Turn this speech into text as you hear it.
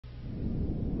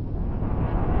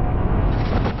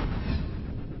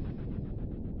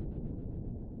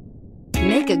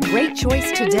Make a great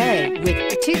choice today with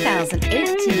the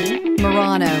 2018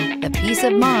 Murano. The peace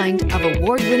of mind of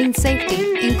award-winning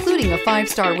safety, including a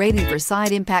 5-star rating for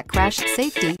side impact crash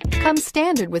safety, comes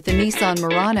standard with the Nissan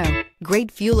Murano. Great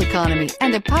fuel economy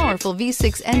and a powerful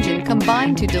V6 engine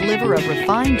combine to deliver a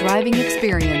refined driving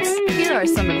experience. Here are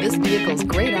some of this vehicle's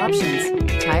great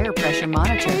options: tire pressure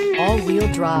monitor,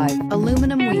 all-wheel drive,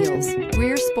 aluminum wheels,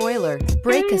 rear spoiler,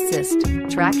 brake assist,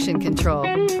 traction control,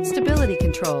 stability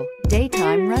control,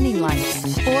 daytime running lights,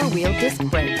 4-wheel disc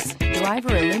brakes,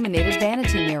 driver illuminated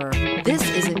vanity mirror. This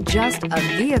isn't just a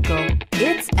vehicle,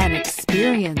 it's an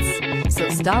experience. So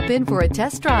stop in for a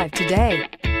test drive today.